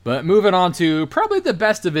But moving on to probably the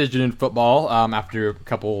best division in football, after a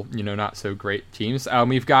couple, not so great teams,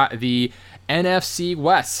 we've got the NFC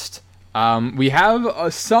West. We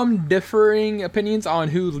have some differing opinions on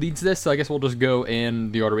who leads this, so I guess we'll just go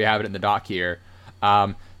in the order we have it in the doc here.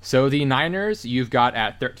 So the Niners, you've got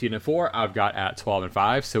at 13-4, I've got at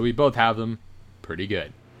 12-5, so we both have them pretty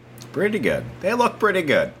good. Pretty good. They look pretty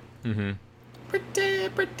good. Mm-hmm.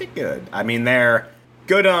 Pretty good. I mean, they're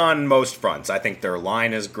good on most fronts. I think their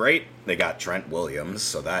line is great. They got Trent Williams,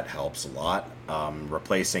 so that helps a lot.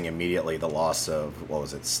 Replacing immediately the loss of,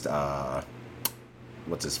 what's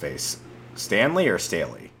his face? Stanley or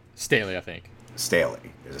Staley? Staley, I think.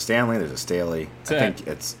 Staley. There's a Stanley, there's a Staley.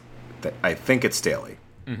 I think it's Staley.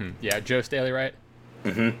 Mm-hmm. Yeah, Joe Staley, right?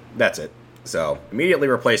 Mm-hmm. That's it. So, immediately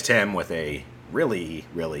replaced him with a really,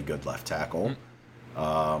 really good left tackle.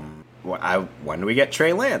 When do we get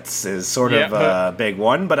Trey Lance is sort of a big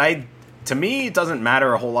one, but to me, it doesn't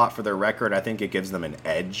matter a whole lot for their record. I think it gives them an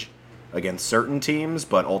edge against certain teams,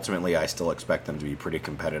 but ultimately I still expect them to be pretty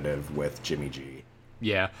competitive with Jimmy G.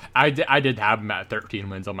 Yeah, I did have them at 13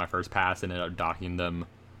 wins on my first pass and ended up docking them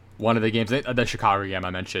one of the games, the Chicago game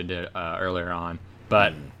I mentioned it earlier on.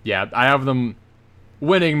 But yeah, I have them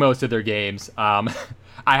winning most of their games. I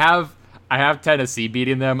have Tennessee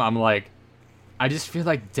beating them. I'm like, I just feel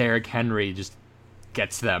like Derrick Henry just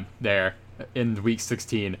gets them there in week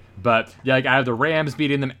 16. But yeah, like I have the Rams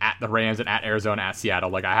beating them at the Rams and at Arizona, at Seattle.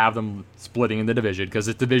 Like I have them splitting in the division because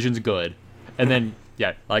this division's good. And then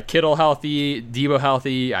yeah, like Kittle healthy, Debo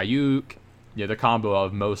healthy, Ayuk, the combo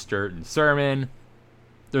of Mostert and Sermon.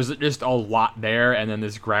 There's just a lot there, and then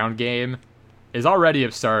this ground game is already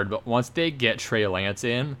absurd. But once they get Trey Lance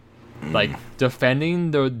in, like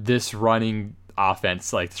defending this running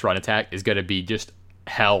offense, like this run attack, is going to be just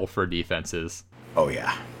hell for defenses. Oh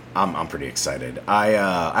yeah, I'm pretty excited.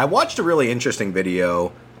 I watched a really interesting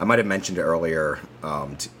video. I might have mentioned it earlier,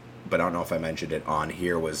 but I don't know if I mentioned it on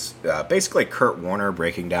here. Was basically Kurt Warner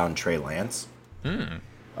breaking down Trey Lance. And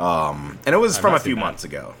it was from a few months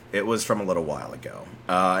ago. It was from a little while ago.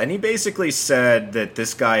 And he basically said that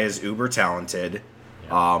this guy is uber talented.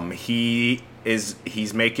 Yeah.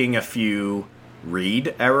 He's making a few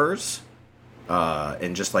read errors.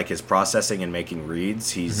 And just like his processing and making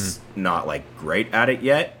reads, he's not like great at it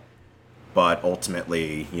yet. But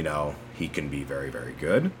ultimately, he can be very, very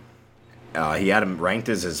good. He had him ranked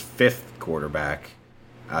as his 5th quarterback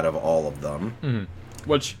out of all of them.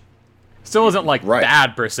 Which still isn't like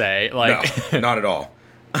bad per se. Like no, not at all.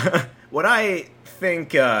 What I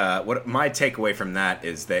think, what my takeaway from that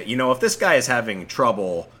is that, if this guy is having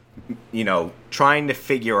trouble, trying to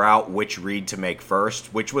figure out which read to make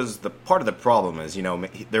first, which was the part of the problem is,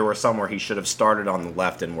 there were some where he should have started on the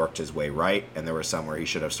left and worked his way right, and there were some where he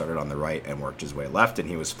should have started on the right and worked his way left, and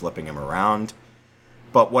he was flipping him around.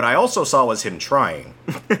 But what I also saw was him trying.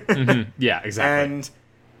 Yeah, exactly. And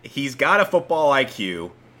he's got a football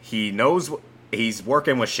IQ. He knows he's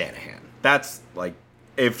working with Shanahan. That's like,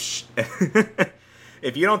 if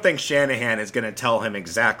you don't think Shanahan is going to tell him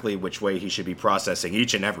exactly which way he should be processing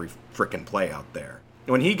each and every freaking play out there,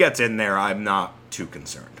 when he gets in there, I'm not too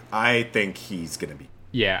concerned. I think he's going to be.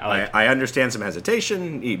 Yeah, I understand some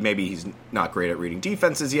hesitation. Maybe he's not great at reading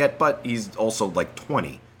defenses yet, but he's also like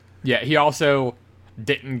 20. Yeah, he also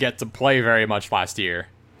didn't get to play very much last year.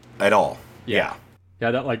 At all. Yeah.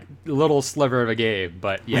 Yeah, that like little sliver of a game,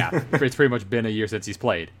 but yeah, it's pretty much been a year since he's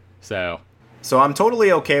played. So I'm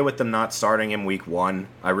totally okay with them not starting him week 1.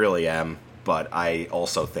 I really am, but I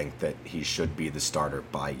also think that he should be the starter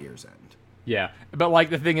by year's end. Yeah, but like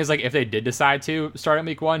the thing is, like if they did decide to start him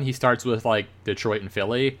week 1, he starts with like Detroit and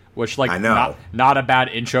Philly, which like I know. not a bad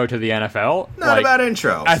intro to the NFL. Not a bad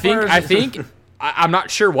intro. I think I'm not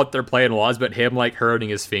sure what their plan was, but him like hurting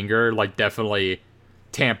his finger like definitely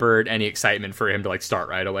tampered any excitement for him to like start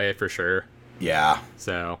right away for sure. Yeah.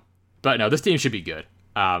 So, but no, this team should be good.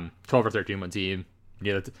 12 or 13 win team.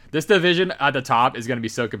 Yeah, this division at the top is going to be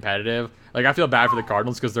so competitive. Like I feel bad for the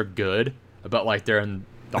Cardinals because they're good, but like they're in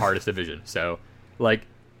the hardest division. So, like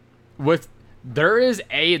there is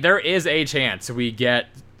a chance we get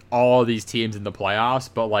all these teams in the playoffs,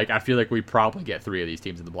 but like I feel like we probably get 3 of these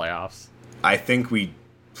teams in the playoffs. I think we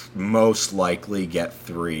most likely get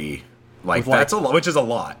 3. Like that's a lot, which is a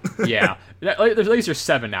lot. Yeah, at least there's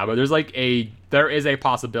 7 now, but there is a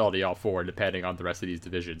possibility all 4 depending on the rest of these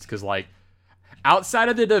divisions. Because like outside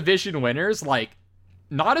of the division winners, like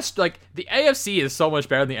not as like the AFC is so much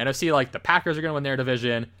better than the NFC. Like the Packers are gonna win their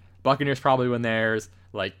division, Buccaneers probably win theirs,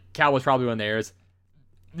 like Cowboys probably win theirs.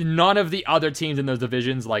 None of the other teams in those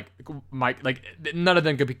divisions none of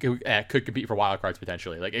them could compete for wild cards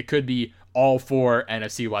potentially. Like it could be all 4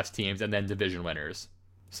 NFC West teams and then division winners.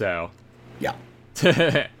 So, Yeah.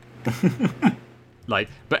 like,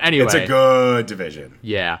 but anyway, It's a good division.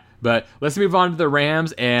 yeah. But let's move on to the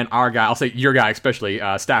Rams and our guy. I'll say your guy, especially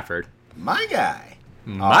Stafford. My guy.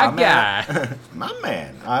 My guy. My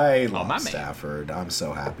man. I love my man. Stafford. I'm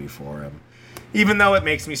so happy for him. Even though it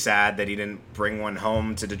makes me sad that he didn't bring one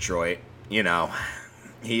home to Detroit, you know,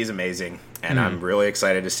 he's amazing. And I'm really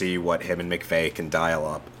excited to see what him and McVay can dial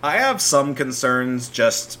up. I have some concerns.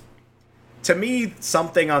 Just, to me,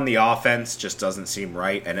 something on the offense just doesn't seem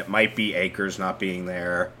right. And it might be Akers not being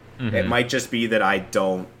there. It might just be that I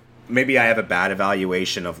don't. Maybe I have a bad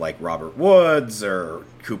evaluation of like Robert Woods or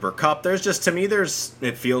Cooper Kupp. There's just, to me,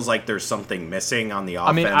 it feels like there's something missing on the offense.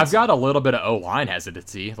 I mean, I've got a little bit of O-line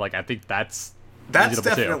hesitancy. Like, I think that's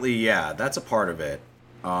definitely, yeah, that's a part of it.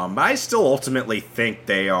 But I still ultimately think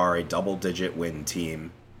they are a double-digit win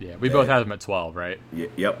team. Yeah, we both have them at 12, right?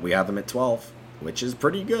 Yep, we have them at 12, which is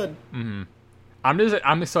pretty good. I'm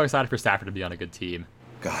just so excited for Stafford to be on a good team.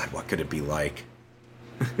 God, what could it be like?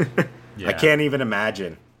 Yeah. I can't even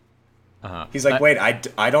imagine. He's like, wait,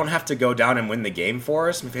 I don't have to go down and win the game for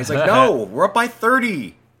us? He's like, no, we're up by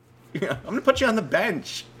 30. I'm going to put you on the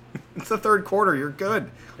bench. It's the third quarter. You're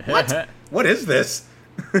good. What? What is this?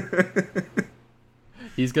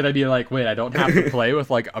 He's going to be like, wait, I don't have to play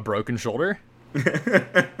with, like, a broken shoulder?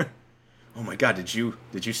 Oh, my God. Did you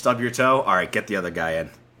stub your toe? All right, get the other guy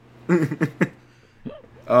in.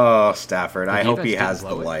 Oh, Stafford. I hope he has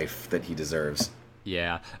the life that he deserves.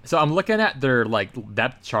 Yeah. So I'm looking at their, like,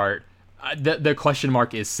 depth chart. The question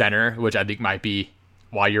mark is center, which I think might be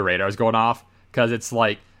why your radar is going off. Because it's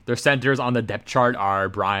like their centers on the depth chart are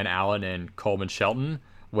Brian Allen and Coleman Shelton,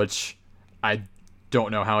 which I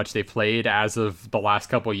don't know how much they played as of the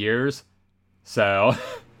last couple years. So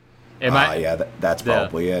that's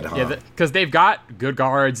probably it, huh? Yeah, because they've got good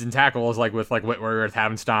guards and tackles, like with like Whitworth,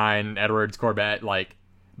 Havenstein, Edwards, Corbett. Like,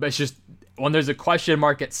 but it's just when there's a question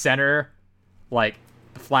mark at center, like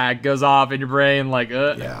the flag goes off in your brain. Like,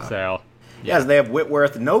 Yeah. So. Yeah, they have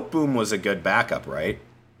Whitworth. Noteboom was a good backup, right?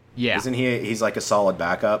 Yeah. Isn't he? He's like a solid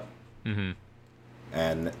backup. Mm-hmm.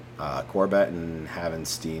 And Corbett and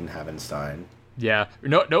Havenstein. Yeah.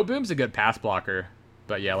 Noteboom's a good pass blocker.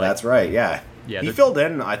 But yeah, like, that's right. Yeah. Yeah. He filled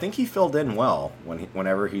in. I think he filled in well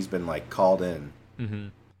whenever he's been like called in. Mm-hmm.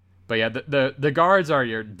 But yeah, the guards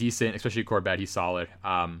are decent, especially Corbett. He's solid.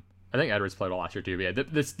 I think Edwards played well last year too. But yeah,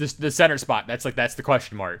 the center spot. That's the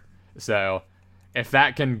question mark. So. If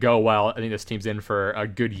that can go well, I think this team's in for a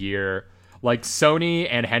good year. Like, Sony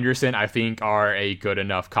and Henderson, I think, are a good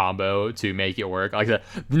enough combo to make it work. Like,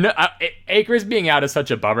 Akers being out is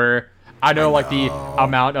such a bummer. I know, like, the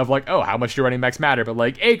amount of, like, how much do running backs matter? But,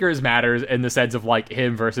 like, Akers matters in the sense of, like,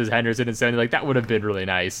 him versus Henderson and Sony. Like, that would have been really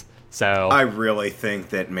nice. So I really think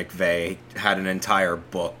that McVay had an entire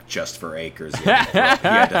book just for Akers. He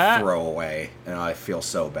had to throw away. And I feel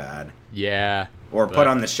so bad. Yeah. Or put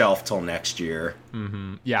on the shelf till next year.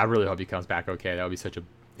 Mm-hmm. Yeah, I really hope he comes back okay. That would be such a...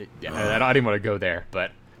 I don't even want to go there,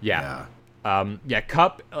 but yeah.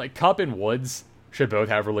 Kupp and Woods should both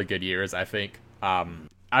have really good years, I think. I'm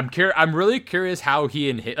really curious how he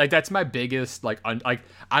and like, that's my biggest, like,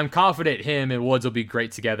 I'm confident him and Woods will be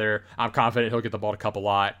great together. I'm confident he'll get the ball to Kupp a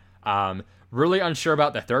lot. Really unsure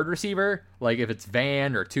about the third receiver, like if it's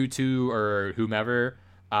Van or Tutu or whomever.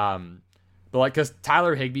 But, like, because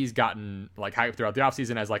Tyler Higbee's gotten, like, hyped throughout the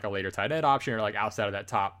offseason as, like, a later tight end option or, like, outside of that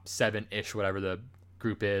top 7-ish, whatever the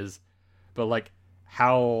group is. But, like,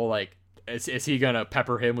 how, like, is he going to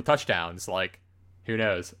pepper him with touchdowns? Like, who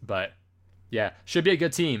knows? But, yeah, should be a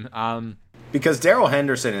good team. Because Darrell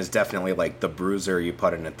Henderson is definitely, like, the bruiser you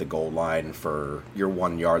put in at the goal line for your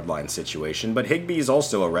 1-yard line situation. But Higbee is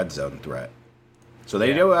also a red zone threat. So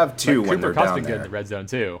they do have two when they're down there. Good in the red zone,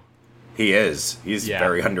 too. He is. He's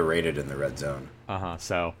very underrated in the red zone.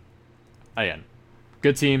 So, again,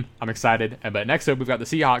 good team. I'm excited. But next up, we've got the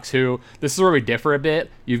Seahawks, who, this is where we differ a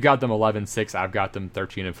bit. You've got them 11-6. I've got them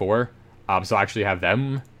 13-4. So I actually have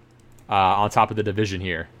them on top of the division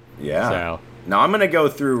here. Yeah. So now I'm going to go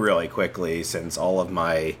through really quickly since all of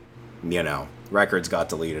my, records got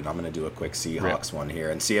deleted. I'm going to do a quick Seahawks one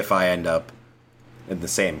here and see if I end up in the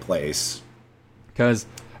same place. Because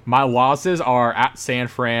my losses are at San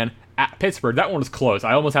Fran, at Pittsburgh. That one was close.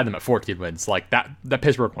 I almost had them at 14 wins. Like, that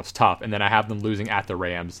Pittsburgh one was tough. And then I have them losing at the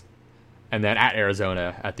Rams. And then at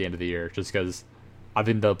Arizona at the end of the year, just because I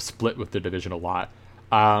think they'll split with the division a lot.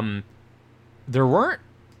 There weren't...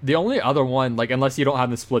 The only other one, like, unless you don't have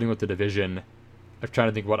them splitting with the division, I'm trying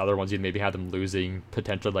to think what other ones you'd maybe have them losing,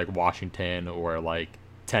 potentially, like, Washington or, like,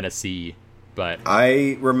 Tennessee. But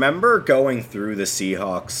I remember going through the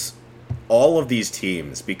Seahawks all of these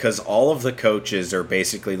teams because all of the coaches are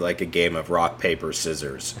basically like a game of rock, paper,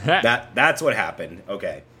 scissors. That's what happened.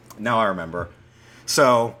 Okay, now I remember.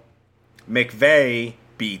 So McVay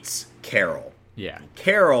beats Carroll. Yeah.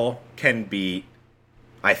 Carroll can beat,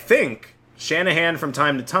 I think, Shanahan from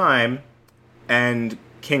time to time and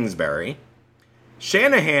Kingsbury.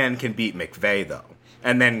 Shanahan can beat McVay, though.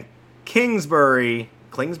 And then Kingsbury,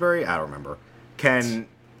 I don't remember, can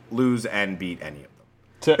lose and beat any of them.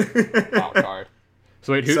 Oh, God.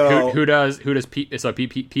 So wait, who does Pete? So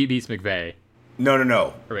Pete beats McVay.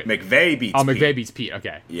 No. Wait. McVay beats Pete. McVay beats Pete,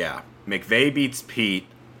 okay. Yeah. McVay beats Pete,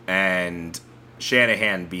 and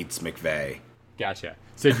Shanahan beats McVay. Gotcha.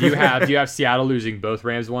 So do you have Seattle losing both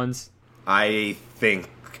Rams ones? I think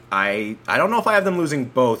I don't know if I have them losing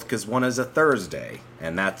both because one is a Thursday,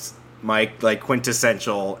 and that's my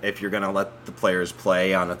quintessential. If you're gonna let the players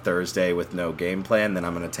play on a Thursday with no game plan, then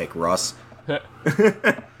I'm gonna take Russ. That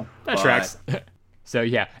tracks. So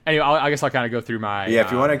yeah. Anyway, I guess I'll kind of go through my. Yeah,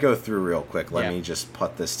 if you want to go through real quick, let me just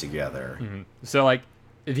put this together. Mm-hmm. So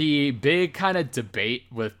the big kind of debate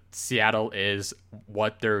with Seattle is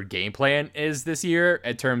what their game plan is this year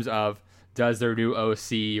in terms of does their new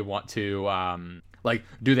OC want to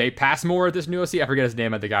do they pass more at this new OC? I forget his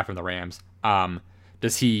name, the guy from the Rams.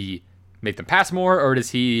 Does he make them pass more, or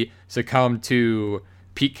does he succumb to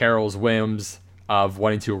Pete Carroll's whims of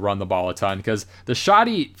wanting to run the ball a ton? Because the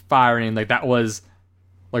shoddy firing, that was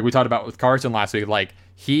like we talked about with Carson last week,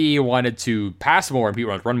 he wanted to pass more and Pete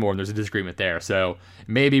wanted to run more, and there's a disagreement there. So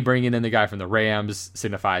maybe bringing in the guy from the Rams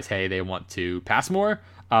signifies, hey, they want to pass more.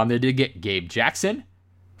 They did get Gabe Jackson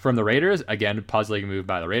from the Raiders. Again, puzzling move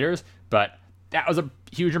by the Raiders, but that was a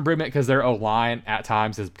huge improvement because their O-line at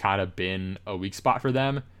times has kind of been a weak spot for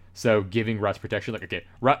them. So giving Russ protection,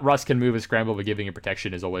 Russ can move and scramble, but giving him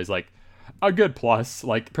protection is always a good plus.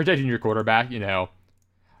 Protecting your quarterback,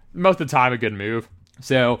 most of the time a good move.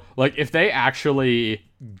 So if they actually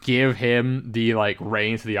give him the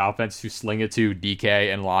reins to the offense to sling it to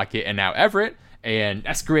DK and Lockett and now Everett and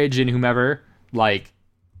Eskridge and whomever, I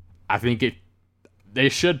think they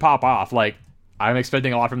should pop off. I'm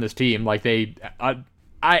expecting a lot from this team. They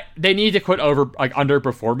need to quit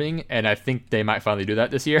underperforming, and I think they might finally do that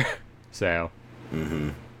this year. So,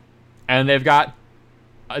 and they've got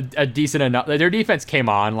a decent enough. Their defense came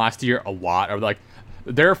on last year a lot. Or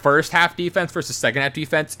their first half defense versus second half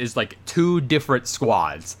defense is two different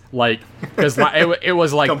squads. Because it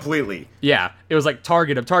was completely. Yeah, it was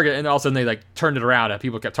target, and all of a sudden they turned it around and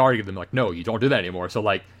people kept targeting them. No, you don't do that anymore. So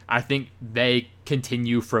I think they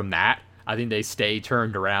continue from that. I think they stay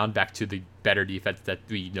turned around back to the better defense that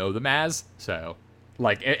we know them as. So,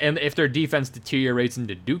 and if their defense deteriorates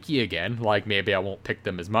into Dookie again, maybe I won't pick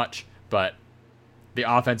them as much. But the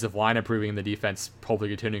offensive line improving and the defense hopefully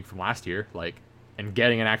continuing from last year, and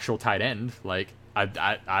getting an actual tight end,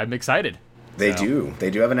 I'm excited. They do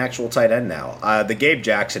have an actual tight end now. The Gabe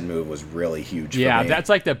Jackson move was really huge for me. Yeah, that's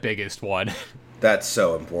the biggest one. That's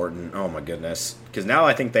so important. Oh my goodness. Because now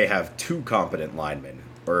I think they have 2 competent linemen.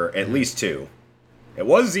 Or at least 2. It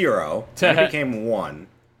was 0. Then it became 1.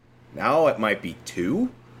 Now it might be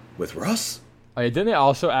 2 with Russ. Oh, yeah, didn't they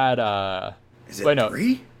also add... Is it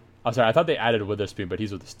 3? I'm sorry, I thought they added Witherspoon, but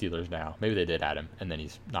he's with the Steelers now. Maybe they did add him, and then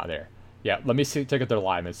he's not there. Yeah, let me take at their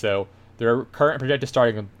linemen. So their current projected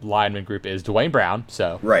starting lineman group is Dwayne Brown.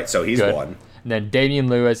 Right, so he's good. 1. And then Damian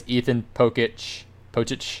Lewis, Ethan Pocic,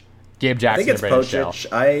 Gabe Jackson, I think it's and Brandon Pocic.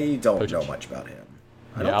 Shell. I don't know much about him.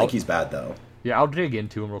 I don't think he's bad, though. Yeah, I'll dig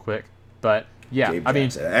into him real quick. But, yeah, Gabe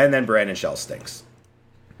Jackson. And then Brandon Shell stinks.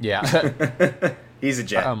 Yeah. He's a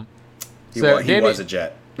Jet. He was a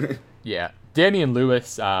Jet. Yeah. Damian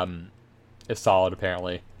Lewis is solid,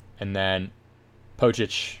 apparently. And then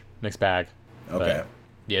Pocic, mixed bag. Okay. But,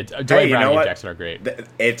 yeah, Dwayne Brown and Gabe Jackson are great.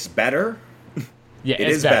 It's better. Yeah, it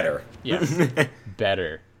is better. Yes,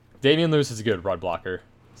 better. Damian Lewis is a good run blocker.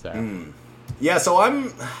 So. Yeah, so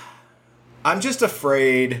I'm just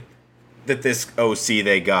afraid that this OC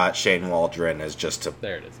they got, Shane Waldron, is just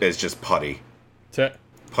putty.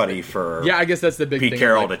 Putty for I guess that's the big Pete thing.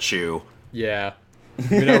 Carroll to chew. Yeah.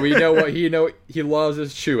 We know what he loves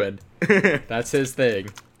is chewing. That's his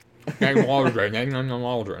thing. Waldron.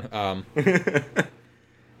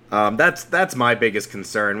 That's my biggest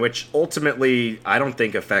concern, which ultimately I don't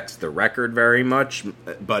think affects the record very much,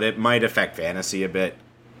 but it might affect fantasy a bit,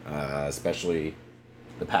 especially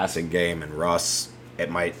the passing game and Russ. It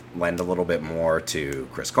might lend a little bit more to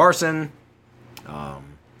Chris Carson,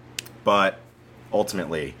 but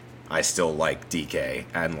ultimately I still like DK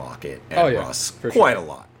and Lockett and Russ quite a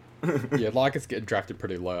lot. Yeah, Lockett's getting drafted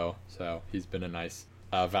pretty low, so he's been a nice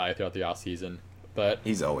value throughout the offseason. But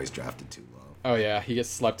he's always drafted too low. Oh yeah, he gets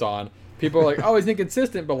slept on. people are like, oh, he's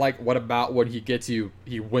inconsistent, but like, what about when he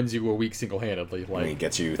wins you a week single-handedly? Like, when he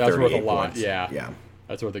gets you that's 38 worth a lot. points. Yeah,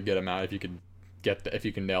 that's worth a good amount if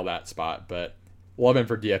you can nail that spot. But love him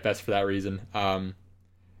for DFS for that reason. And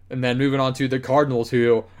then moving on to the Cardinals,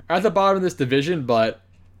 who are at the bottom of this division, but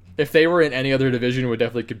if they were in any other division, would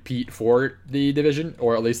definitely compete for the division,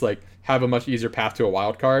 or at least like have a much easier path to a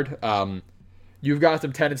wild card. You've got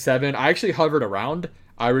them 10-7. I actually hovered around.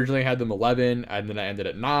 I originally had them 11, and then I ended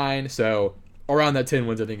at 9. So around that 10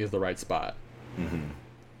 wins, I think, is the right spot. Mm-hmm.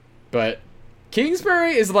 But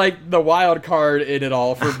Kingsbury is like the wild card in it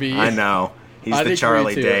all for me. I know. He's the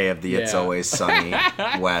Charlie Day of the It's Always Sunny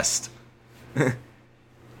West.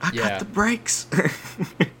 I got the brakes.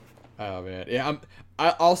 Oh man, yeah. I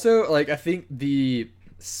also like. I think the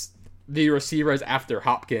receivers after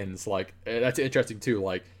Hopkins, like, that's interesting too.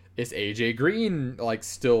 Like, is AJ Green like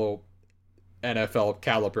still NFL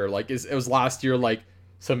caliber? Like, it was last year like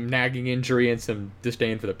some nagging injury and some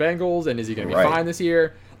disdain for the Bengals, and is he going to be fine this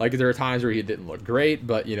year? Like, there are times where he didn't look great,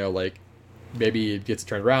 but like maybe he gets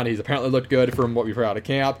turned around. He's apparently looked good from what we've heard out of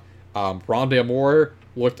camp. Rondale Moore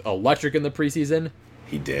looked electric in the preseason.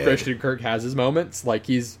 He did. Christian Kirk has his moments. Like,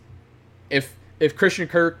 if Christian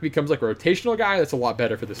Kirk becomes like a rotational guy, that's a lot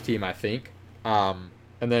better for this team, I think. And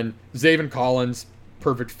then Zaven Collins,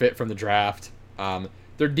 perfect fit from the draft.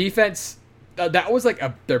 Their defense, that was like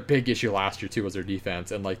their big issue last year too, was their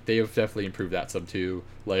defense, and like they have definitely improved that some too.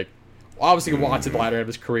 Like, obviously Watson latter end of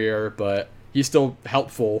his career, but he's still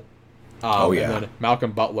helpful. And then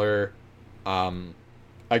Malcolm Butler,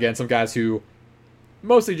 again, some guys who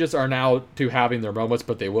mostly just are now to having their moments,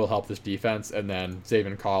 but they will help this defense. And then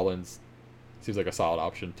Zaven Collins seems like a solid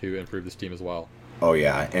option to improve this team as well. Oh,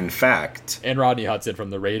 yeah. In fact... And Rodney Hudson from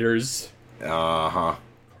the Raiders. Uh-huh. Of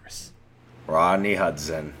course. Rodney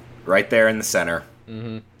Hudson. Right there in the center.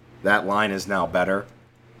 Mm-hmm. That line is now better.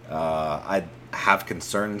 I have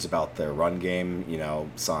concerns about their run game,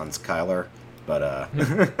 sans Kyler.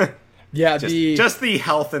 But, yeah, just the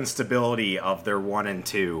health and stability of their 1 and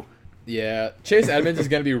 2. Yeah, Chase Edmonds is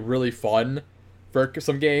going to be really fun for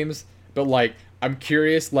some games, but like I'm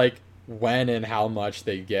curious like when and how much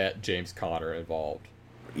they get James Conner involved.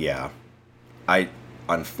 Yeah. I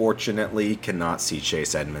unfortunately cannot see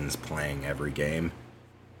Chase Edmonds playing every game.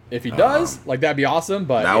 If he does, like that'd be awesome,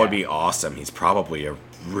 but that would be awesome. He's probably a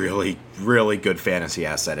really, really good fantasy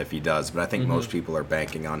asset if he does, but I think most people are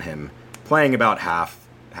banking on him playing about half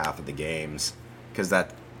of the games because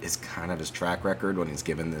that is kind of his track record when he's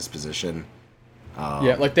given this position.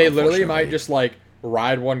 Yeah, like they literally might just like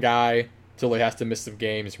ride one guy till he has to miss some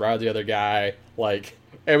games, ride the other guy. Like,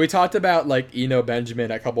 and we talked about like Eno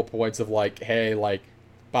Benjamin at a couple points of like, hey, like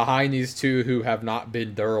behind these two who have not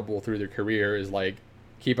been durable through their career is like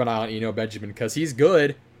keep an eye on Eno Benjamin because he's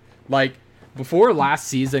good. Like before last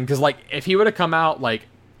season, because like if he would have come out like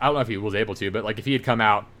I don't know if he was able to, but like if he had come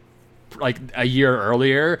out like a year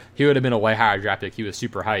earlier, he would have been a way higher draft pick. He was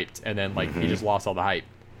super hyped, and then like he just lost all the hype.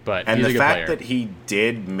 But and he's the a good fact player. that he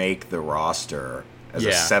did make the roster as a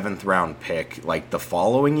 7th round pick, like the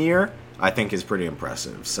following year, I think is pretty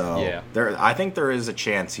impressive. So I think there is a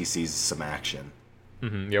chance he sees some action.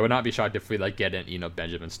 Yeah, would not be shocked if we like get an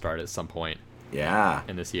Benjamin start at some point. Yeah,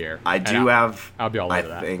 in this year, I'll be all over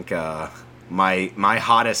that. I think my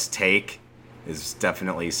hottest take is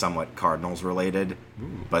definitely somewhat Cardinals related.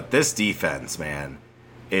 But this defense, man,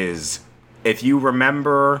 is, if you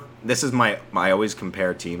remember, this is I always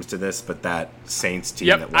compare teams to this, but that Saints team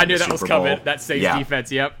that won I knew the that Super was Bowl, coming. That Saints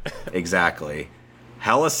defense, exactly.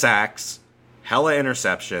 Hella sacks, hella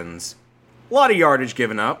interceptions, a lot of yardage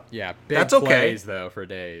given up. Yeah, big that's okay. Plays, though, for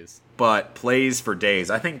days. But plays for days.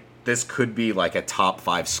 I think this could be like a top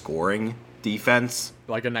 5 scoring defense.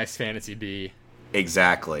 Like a nice fantasy D.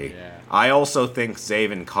 Exactly. Yeah. I also think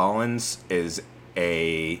Zaven Collins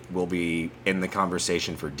will be in the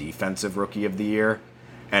conversation for defensive rookie of the year.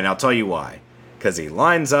 And I'll tell you why. Because he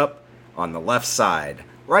lines up on the left side,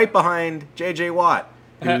 right behind J.J. Watt,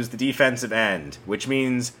 who's the defensive end, which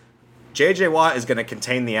means J.J. Watt is going to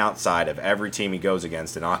contain the outside of every team he goes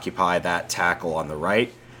against and occupy that tackle on the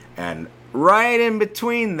right. And right in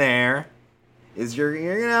between there is you're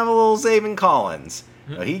going to have a little Zaven Collins.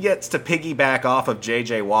 He gets to piggyback off of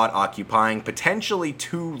J.J. Watt occupying potentially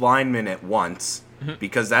 2 linemen at once,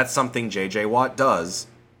 because that's something J.J. Watt does.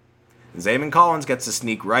 Zaven Collins gets to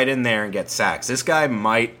sneak right in there and get sacks. This guy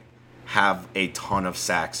might have a ton of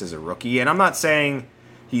sacks as a rookie, and I'm not saying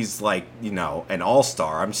he's like, an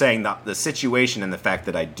all-star. I'm saying the situation and the fact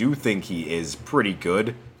that I do think he is pretty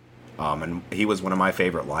good, and he was one of my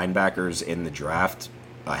favorite linebackers in the draft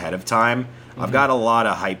ahead of time. I've got a lot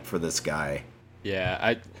of hype for this guy.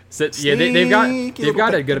 Yeah, So, yeah, they've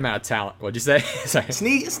got a good amount of talent. What'd you say? Sorry.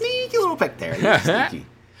 Sneaky little pick there. Yeah, sneaky.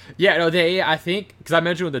 Yeah, no, I think, because I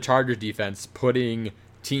mentioned with the Chargers defense, putting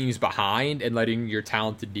teams behind and letting your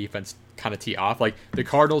talented defense kind of tee off. Like, the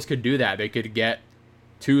Cardinals could do that. They could get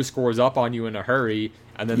 2 scores up on you in a hurry,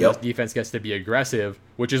 and then the defense gets to be aggressive,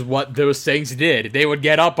 which is what those Saints did. They would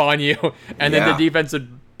get up on you, and then the defense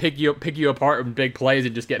would pick you apart in big plays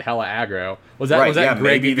and just get hella aggro. Was that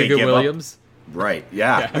Greg Williams? Right,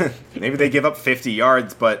 yeah. Maybe they give up 50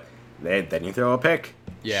 yards, but then you throw a pick.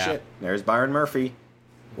 Yeah. Shit, there's Byron Murphy.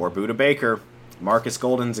 Or Budda Baker. Marcus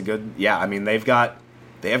Golden's a good... Yeah, I mean, they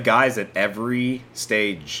have guys at every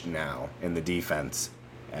stage now in the defense.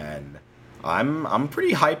 And I'm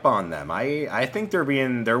pretty hype on them. I think they're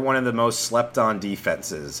one of the most slept-on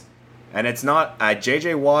defenses. And it's not...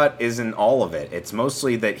 J.J. Watt isn't all of it. It's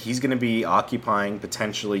mostly that he's going to be occupying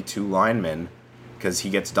potentially 2 linemen because he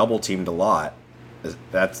gets double-teamed a lot.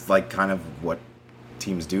 That's like kind of what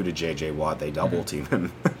teams do to J.J. Watt. They double-team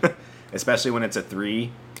him. Especially when it's a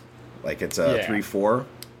 3, like it's a 3-4.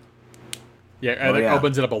 Yeah, it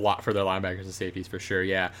opens it up a lot for their linebackers and safeties for sure.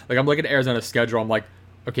 Yeah, like I'm looking at Arizona's schedule. I'm like,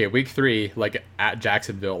 okay, week 3, like at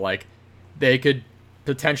Jacksonville, like they could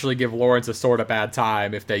potentially give Lawrence a sort of bad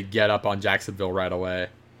time if they get up on Jacksonville right away.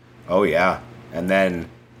 Oh yeah, and then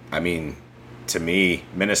I mean, to me,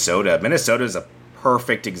 Minnesota's a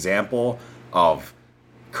perfect example of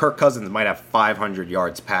Kirk Cousins might have 500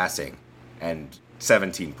 yards passing and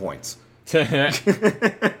 17 points. Yeah,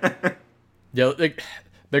 like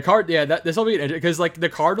this will be because like the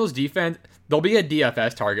Cardinals defense, they'll be a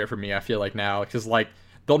DFS target for me. I feel like now because like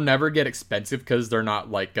they'll never get expensive because they're not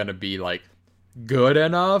like gonna be like good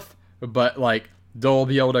enough, but like they'll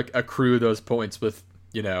be able to accrue those points with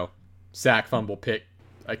sack, fumble, pick,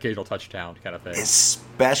 occasional touchdown kind of thing.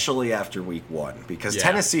 Especially after week 1 because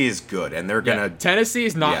Tennessee is good and they're gonna. Tennessee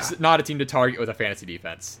is not a team to target with a fantasy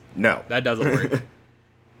defense. No, that doesn't work.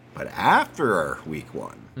 But after week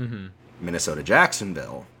 1, Minnesota,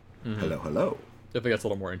 Jacksonville, hello. Definitely that's a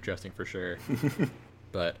little more interesting for sure.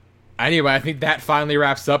 But anyway, I think that finally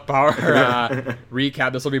wraps up our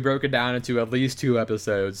recap. This will be broken down into at least 2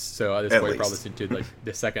 episodes. So at this point, probably into like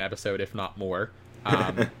the second episode, if not more.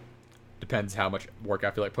 Depends how much work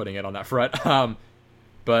I feel like putting in on that front.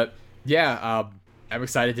 But yeah, I'm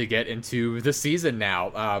excited to get into the season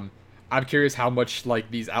now. I'm curious how much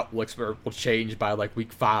like these outlooks will change by like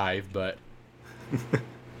week 5, but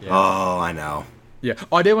yeah. Oh, I know. Yeah.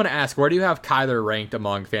 Oh, I did want to ask, where do you have Kyler ranked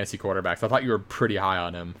among fantasy quarterbacks? I thought you were pretty high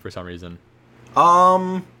on him for some reason.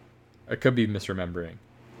 I could be misremembering.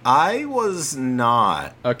 I was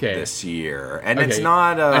not this year, and it's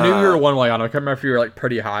not. I knew you were one way on him. I can't remember if you were like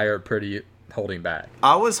pretty high or pretty holding back.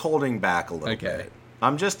 I was holding back a little bit.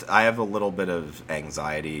 I have a little bit of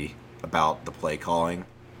anxiety about the play calling.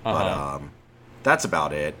 But that's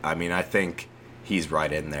about it. I mean, I think he's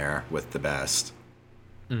right in there with the best.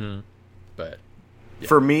 Mm-hmm. But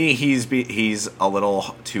for me, he's a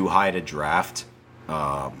little too high to draft,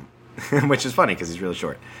 which is funny because he's really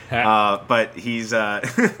short. But he's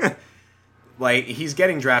like he's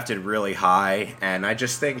getting drafted really high, and I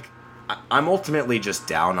just think I'm ultimately just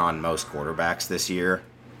down on most quarterbacks this year,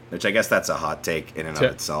 which I guess that's a hot take in and of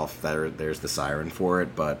itself. There's the siren for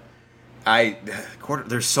it, but.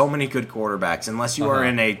 There's so many good quarterbacks unless you are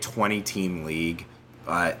in a 20-team league.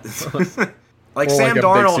 Like Sam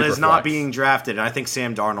Darnold is not being drafted, and I think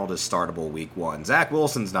Sam Darnold is startable week 1. Zach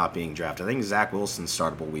Wilson's not being drafted. I think Zach Wilson's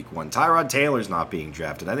startable week 1. Tyrod Taylor's not being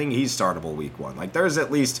drafted. I think he's startable week 1. Like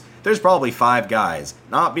there's probably 5 guys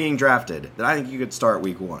not being drafted that I think you could start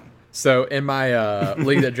week 1. So in my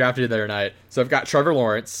league that drafted the other night, so I've got Trevor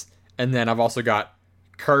Lawrence, and then I've also got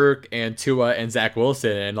Kirk and Tua and Zach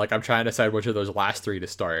Wilson, and like I'm trying to decide which of those last 3 to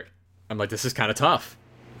start. I'm like, this is kind of tough.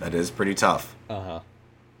 That is pretty tough.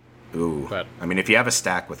 Ooh, but I mean, if you have a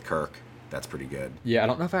stack with Kirk, that's pretty good. Yeah, I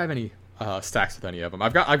don't know if I have any stacks with any of them.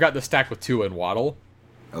 I've got the stack with Tua and Waddle.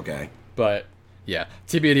 Okay, but yeah,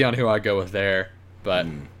 TBD on who I go with there. But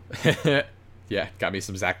yeah, got me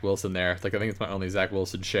some Zach Wilson there. Like I think it's my only Zach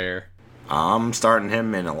Wilson share. I'm starting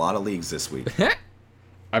him in a lot of leagues this week.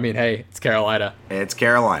 I mean, hey, it's Carolina. It's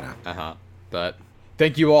Carolina. But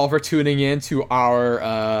thank you all for tuning in to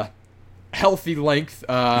our healthy length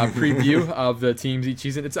preview of the teams each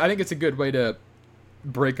season. I think it's a good way to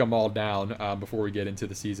break them all down before we get into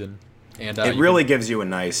the season. And it really gives you a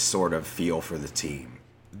nice sort of feel for the team.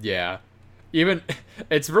 Yeah. Even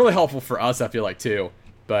it's really helpful for us, I feel like, too.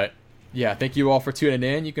 But yeah, thank you all for tuning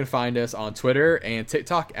in. You can find us on Twitter and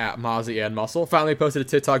TikTok at Mozzie and Muscle. Finally posted a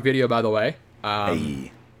TikTok video, by the way.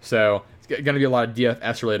 Hey. So it's going to be a lot of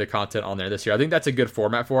DFS related content on there this year. I think that's a good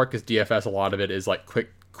format for it because DFS, a lot of it is like quick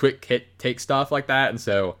quick hit take stuff like that, and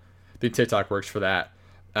so the TikTok works for that.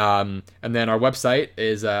 And then our website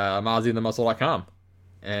is MozzyandTheMuscle.com.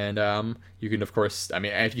 And you can, of course, I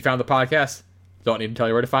mean, if you found the podcast, don't need to tell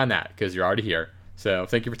you where to find that because you're already here. So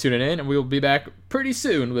thank you for tuning in, and we will be back pretty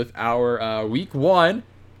soon with our week 1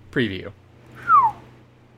 preview.